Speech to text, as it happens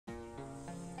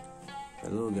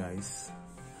Hello guys,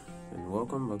 and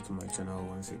welcome back to my channel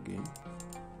once again.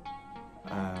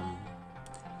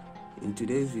 In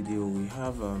today's video we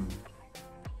have a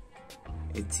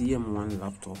Tm1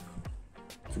 laptop,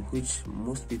 to which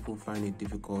most people find it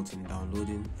difficult in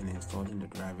downloading and installing the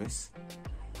drivers.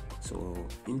 So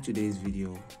in today's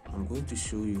video I'm going to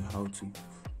show you how to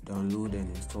download and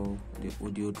install the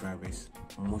audio drivers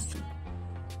mostly,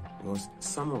 because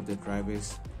some of the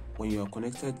drivers, when you are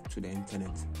connected to the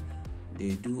internet,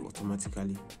 they do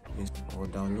automatically or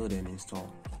download and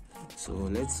install. So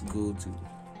let's go to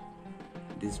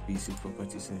this PC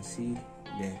properties and see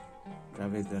the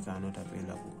drivers that are not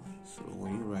available. So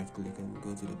when you right click and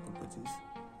go to the properties,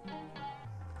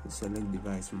 select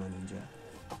device manager,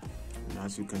 and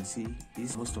as you can see,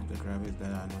 these most of the drivers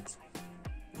that are not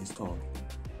installed.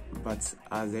 But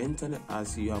as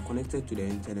you are connected to the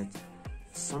internet,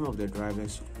 some of the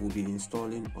drivers will be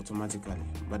installing automatically,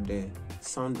 but the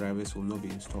sound drivers will not be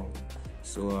installed.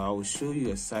 So I will show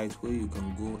you a site where you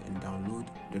can go and download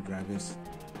the drivers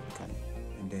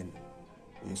and then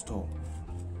install.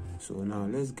 So now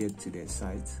let's get to the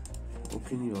site.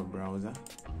 Open your browser.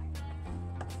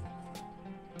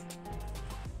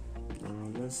 Now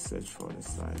let's search for the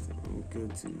site and go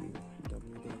to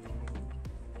www.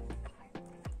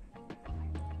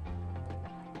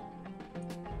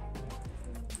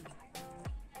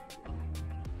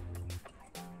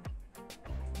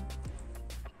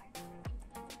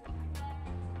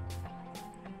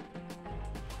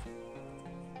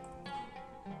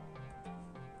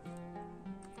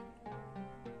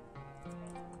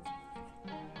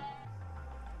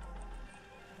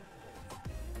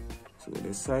 So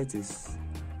the site is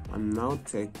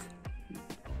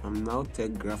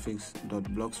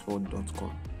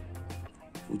amnowtechgraphics.blogspot.com,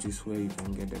 which is where you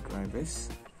can get the drivers.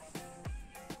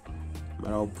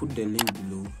 But I'll put the link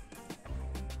below.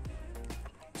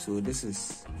 So this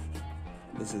is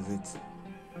it.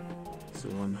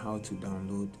 So on how to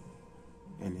download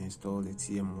and install the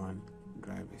Tm1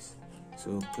 drivers.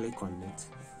 So click on it.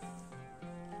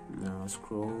 Now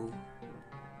scroll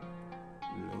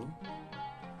below.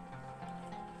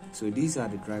 So these are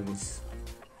the drivers.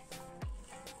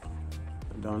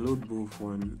 Download both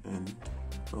one and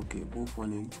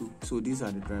two. So these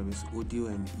are the drivers, audio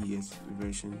and ES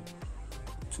version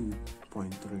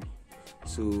 2.3.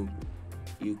 So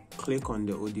you click on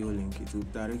the audio link, it will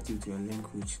direct you to a link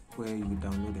where you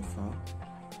download the file.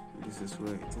 This is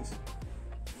where it is.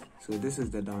 So this is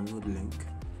the download link.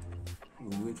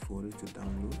 We'll wait for it to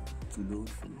download, to load,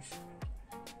 finish.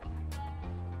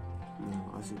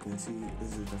 Now, as you can see,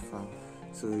 this is the file.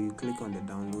 So you click on the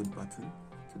download button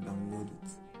to download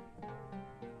it.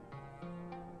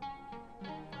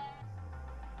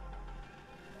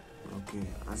 Okay,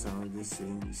 as I was just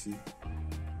saying, you see.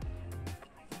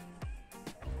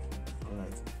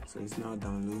 Alright, so it's now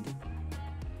downloading.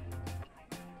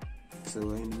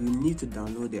 So and we need to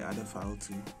download the other file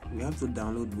too. We have to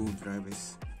download both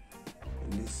drivers.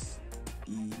 And this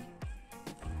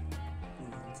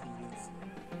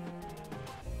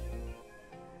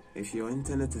If your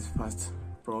internet is fast,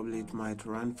 probably it might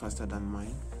run faster than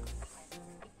mine.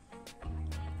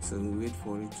 So we wait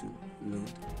for it to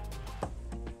load.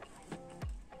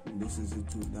 And this is it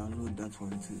to download that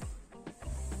one too.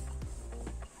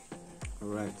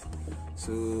 Alright,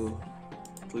 so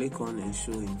click on and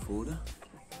show in folder.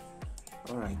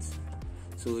 Alright,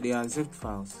 so they are zip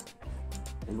files.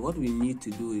 And what we need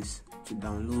to do is to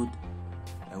download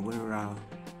a WinRAR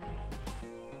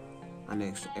and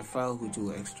a file which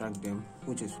will extract them,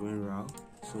 which is WinRAR.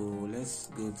 So let's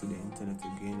go to the internet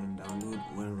again and download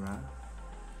WinRAR.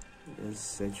 Let's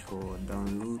search for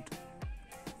download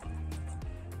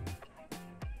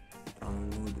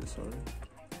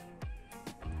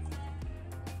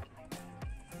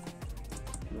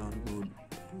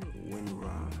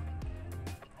WinRAR.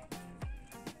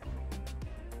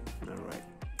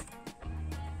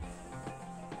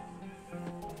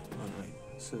 Alright,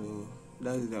 so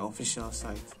that is the official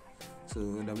site. So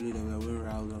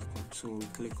www.winrar.com. So we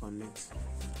click on it,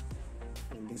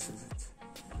 and this is it.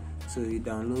 So you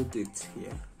download it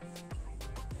here.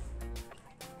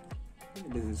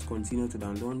 This is continue to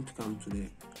download. Don't come to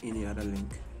any other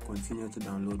link. Continue to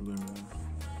download WinRAR.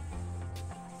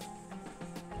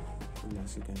 And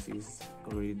as you can see, it's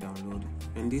already downloaded.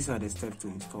 And these are the steps to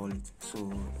install it.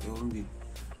 So there won't be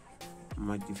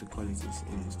much difficulties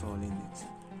in installing it.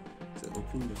 So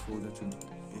open the folder to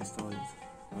install it.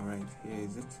 Alright, here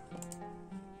is it.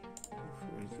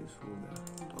 Refresh this folder.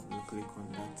 Double click on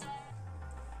that.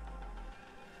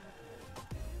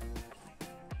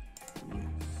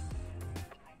 Yes.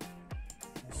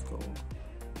 Install.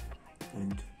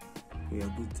 And we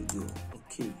are good to go.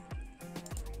 Okay,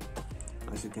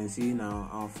 as you can see now,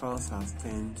 our files has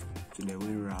turned to the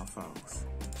WinRAR files,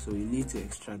 so we need to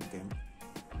extract them.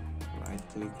 Right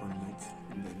click on it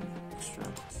and then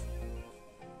extract.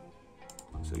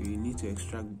 So you need to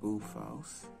extract both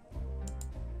files.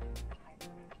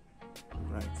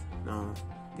 Right, now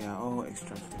they are all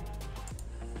extracted.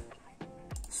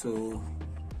 So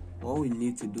what we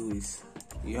need to do is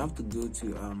you have to go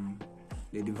to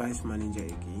the device manager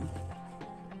again,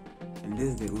 and this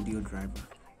is the audio driver.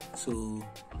 So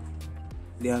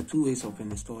there are two ways of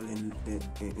installing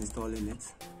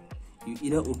it. You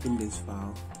either open this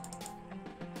file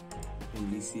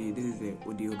and you see this is the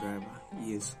audio driver.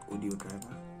 Yes, audio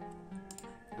driver.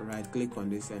 Right click on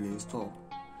this and install.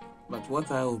 But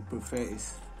what I would prefer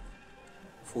is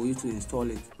for you to install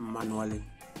it manually.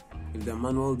 If the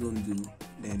manual don't do,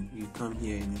 then you come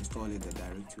here and install it the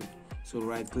direct way. So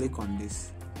right click on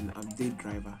this and update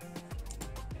driver.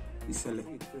 You select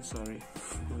it. Sorry,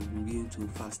 I'm being too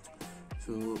fast.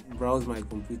 So browse my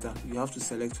computer. You have to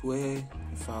select where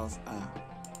the files are.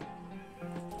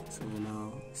 So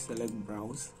now select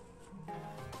browse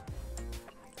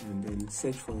and then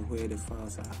search for where the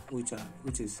files are,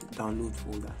 which is download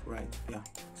folder. Right, yeah.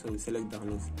 So we select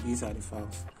downloads. These are the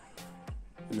files.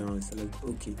 Now select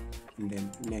OK and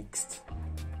then next.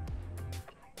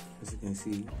 As you can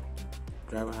see,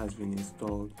 driver has been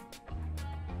installed.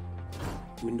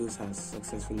 Windows has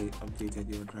successfully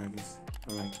updated your drivers.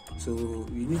 Alright, so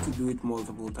you need to do it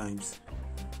multiple times.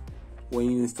 When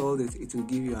you install it, it will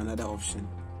give you another option,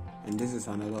 and this is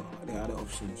the other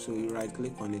option. So you right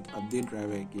click on it, update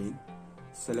driver again,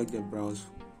 select the browse,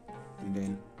 and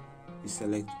then you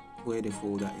select where the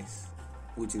folder is,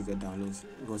 which is the downloads,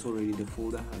 because already the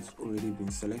folder has already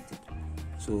been selected.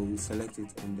 So we select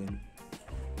it and then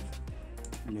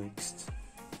next.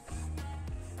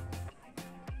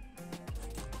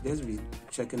 Just be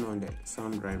checking on the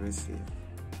sound drivers here.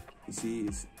 You see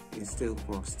it's still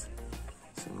crossed.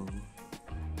 So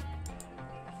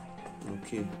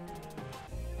okay,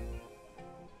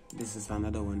 this is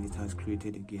another one it has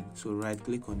created again. So right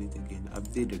click on it again,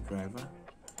 update the driver.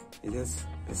 It's just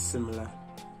a similar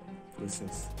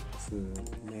process. So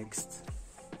next.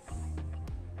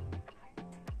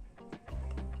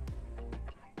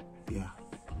 Yeah,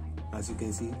 as you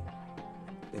can see,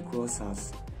 the cross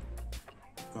has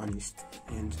vanished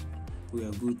and we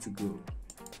are good to go.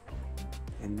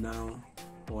 And now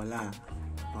voila,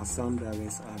 our sound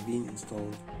drivers are being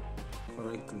installed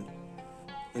correctly.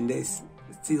 And there's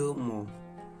still more.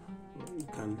 You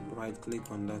can right click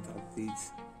on that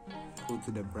update, go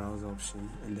to the browse option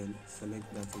and then select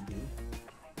that again,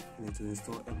 and it will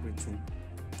install everything.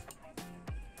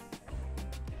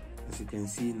 As you can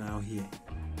see now here,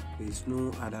 there is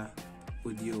no other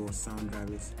audio or sound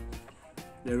drivers.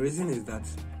 The reason is that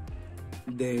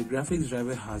the graphics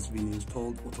driver has been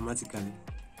installed automatically.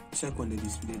 Check on the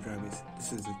display drivers.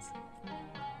 This is it.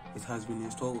 It has been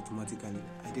installed automatically.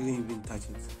 I didn't even touch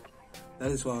it.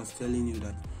 That is why I was telling you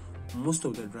that most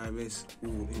of the drivers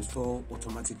will install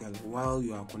automatically while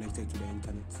you are connected to the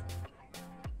internet.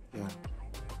 Yeah.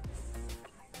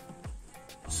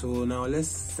 So now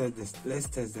let's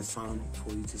test the sound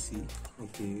for you to see.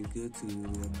 Okay, go to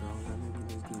the browser. Maybe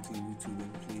let's go to YouTube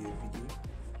and play a video.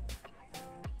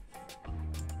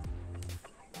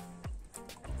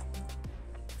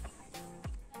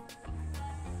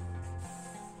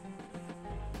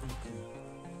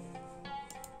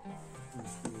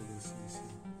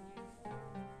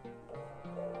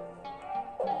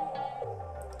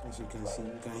 As you can see,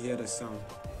 you can hear the sound.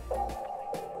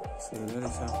 So that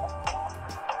is how.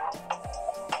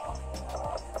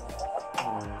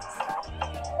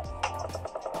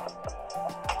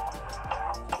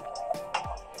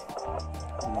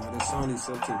 Now the sound is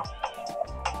okay.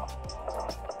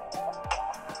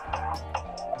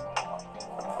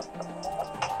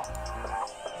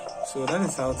 So that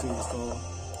is how to install.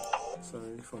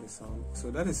 Sorry for the sound.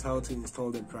 So that is how to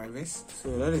install the drivers.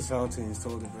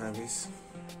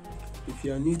 If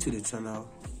you are new to the channel,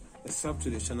 a sub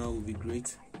to the channel will be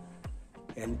great.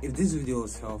 And if this video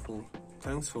was helpful,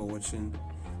 thanks for watching.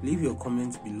 Leave your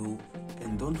comments below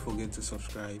and don't forget to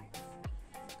subscribe.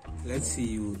 Let's see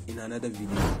you in another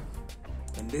video.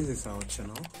 And this is our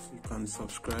channel. You can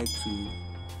subscribe to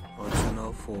our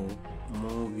channel for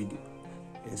more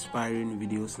inspiring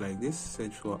videos like this.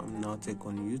 Search for Amnow Tech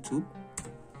on YouTube.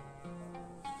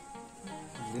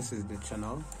 This is the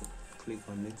channel. Click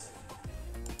on it.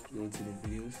 Go to the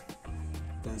videos.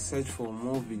 You can search for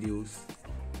more videos,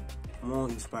 more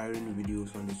inspiring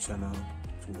videos on the channel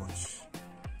to watch.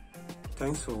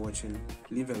 Thanks for watching.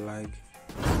 Leave a like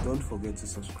and don't forget to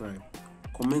subscribe.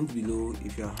 Comment below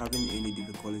if you are having any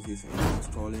difficulties in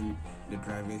installing the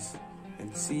drivers,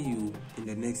 and see you in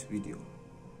the next video.